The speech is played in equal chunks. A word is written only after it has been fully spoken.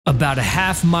About a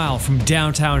half mile from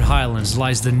downtown Highlands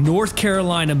lies the North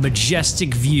Carolina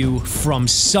Majestic view from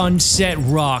Sunset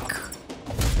Rock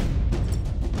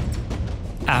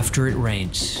after it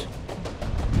rains.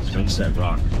 Sunset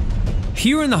Rock.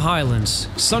 Here in the Highlands,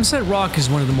 Sunset Rock is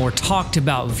one of the more talked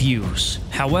about views.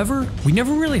 However, we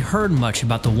never really heard much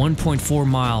about the 1.4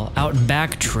 mile out and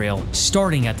back trail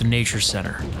starting at the Nature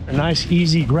Center. A nice,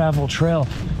 easy gravel trail.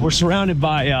 We're surrounded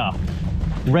by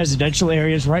residential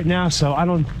areas right now, so I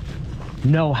don't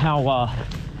know how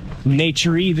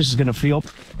nature-y this is gonna feel.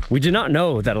 We did not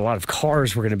know that a lot of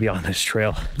cars were gonna be on this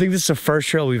trail. I think this is the first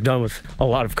trail we've done with a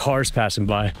lot of cars passing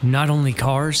by. Not only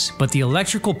cars, but the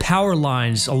electrical power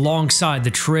lines alongside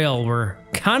the trail were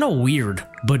kind of weird.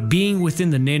 But being within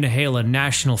the Nantahala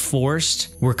National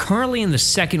Forest, we're currently in the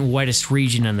second wettest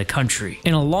region in the country.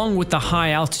 And along with the high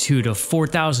altitude of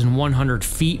 4,100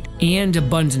 feet and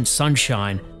abundant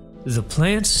sunshine, the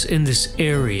plants in this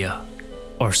area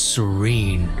are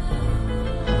serene.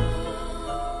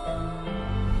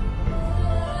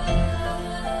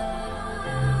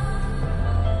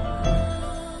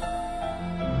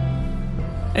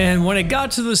 And when it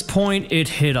got to this point, it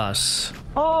hit us.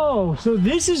 Oh, so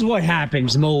this is what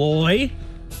happens, Malloy.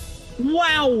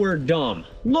 Wow, we're dumb.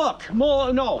 Look,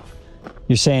 Malloy, no.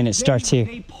 You're saying it starts here?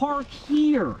 They park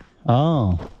here.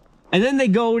 Oh. And then they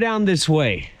go down this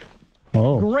way.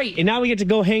 Oh. Great, and now we get to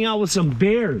go hang out with some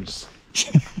bears.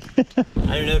 I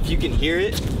don't know if you can hear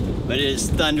it, but it is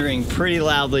thundering pretty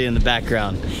loudly in the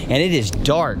background. And it is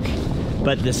dark,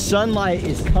 but the sunlight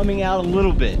is coming out a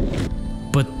little bit.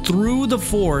 But through the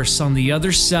forest on the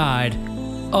other side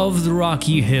of the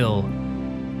rocky hill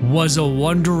was a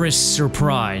wondrous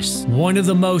surprise. One of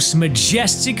the most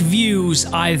majestic views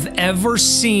I've ever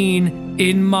seen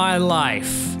in my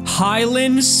life.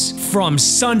 Highlands from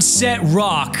Sunset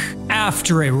Rock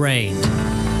after it rained.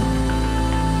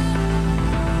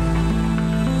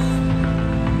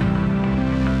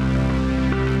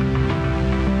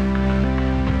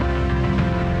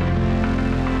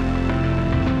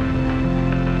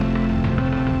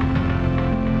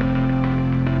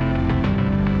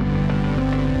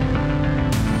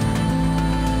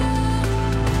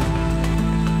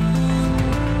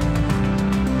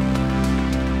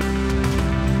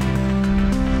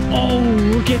 Oh,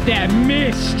 look at that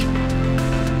mist!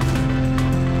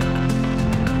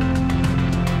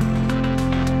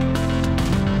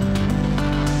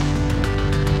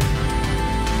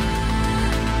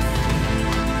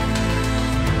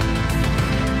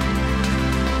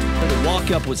 The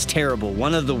walk up was terrible.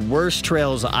 One of the worst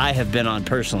trails I have been on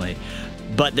personally.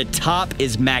 But the top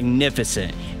is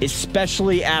magnificent,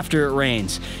 especially after it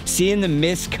rains. Seeing the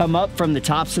mist come up from the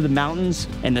tops of the mountains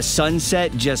and the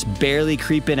sunset just barely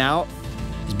creeping out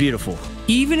is beautiful.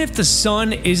 Even if the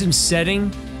sun isn't setting,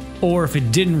 or if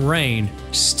it didn't rain,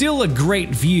 still a great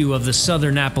view of the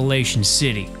southern Appalachian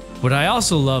city. What I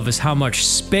also love is how much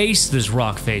space this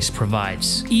rock face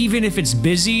provides. Even if it's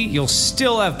busy, you'll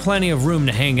still have plenty of room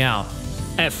to hang out.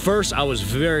 At first, I was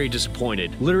very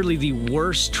disappointed. Literally the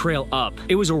worst trail up.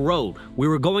 It was a road. We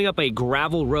were going up a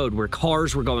gravel road where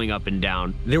cars were going up and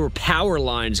down. There were power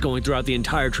lines going throughout the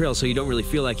entire trail, so you don't really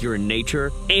feel like you're in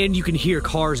nature. And you can hear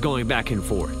cars going back and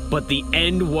forth. But the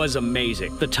end was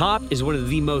amazing. The top is one of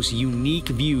the most unique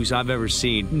views I've ever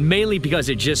seen, mainly because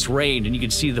it just rained and you can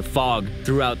see the fog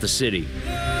throughout the city.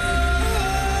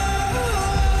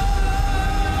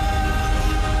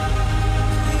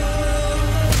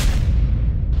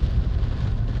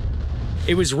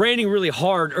 It was raining really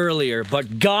hard earlier,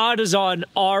 but God is on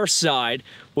our side,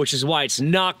 which is why it's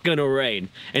not gonna rain.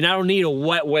 And I don't need a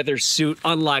wet weather suit,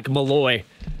 unlike Malloy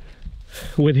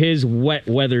with his wet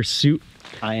weather suit.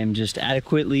 I am just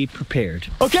adequately prepared.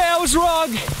 Okay, I was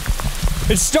wrong.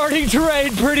 It's starting to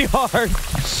rain pretty hard.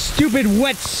 Stupid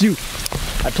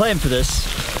wetsuit. I planned for this.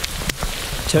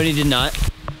 Tony did not.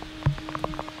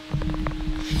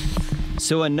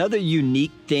 So another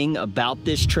unique thing about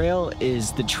this trail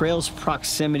is the trail's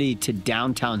proximity to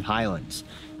downtown Highlands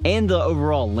and the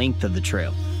overall length of the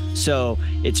trail. So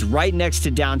it's right next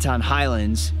to downtown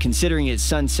Highlands. Considering it's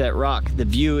Sunset Rock, the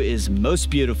view is most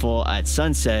beautiful at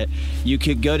sunset. You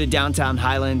could go to downtown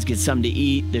Highlands, get something to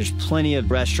eat. There's plenty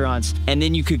of restaurants. And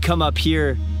then you could come up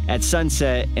here at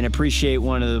sunset and appreciate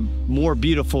one of the more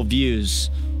beautiful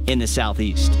views in the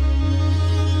southeast.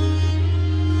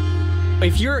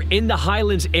 If you're in the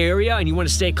Highlands area and you want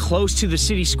to stay close to the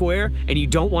city square and you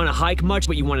don't want to hike much,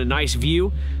 but you want a nice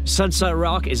view, Sunset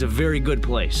Rock is a very good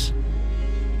place.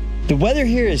 The weather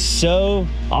here is so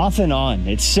off and on.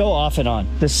 It's so off and on.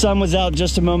 The sun was out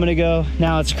just a moment ago.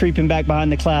 Now it's creeping back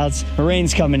behind the clouds. The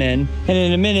rain's coming in. And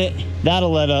in a minute,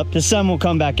 that'll let up. The sun will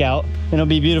come back out and it'll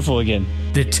be beautiful again.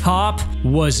 The top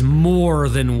was more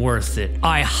than worth it.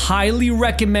 I highly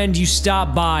recommend you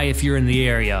stop by if you're in the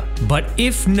area. But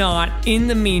if not, in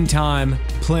the meantime,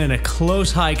 plan a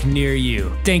close hike near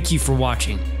you. Thank you for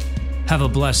watching. Have a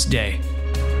blessed day.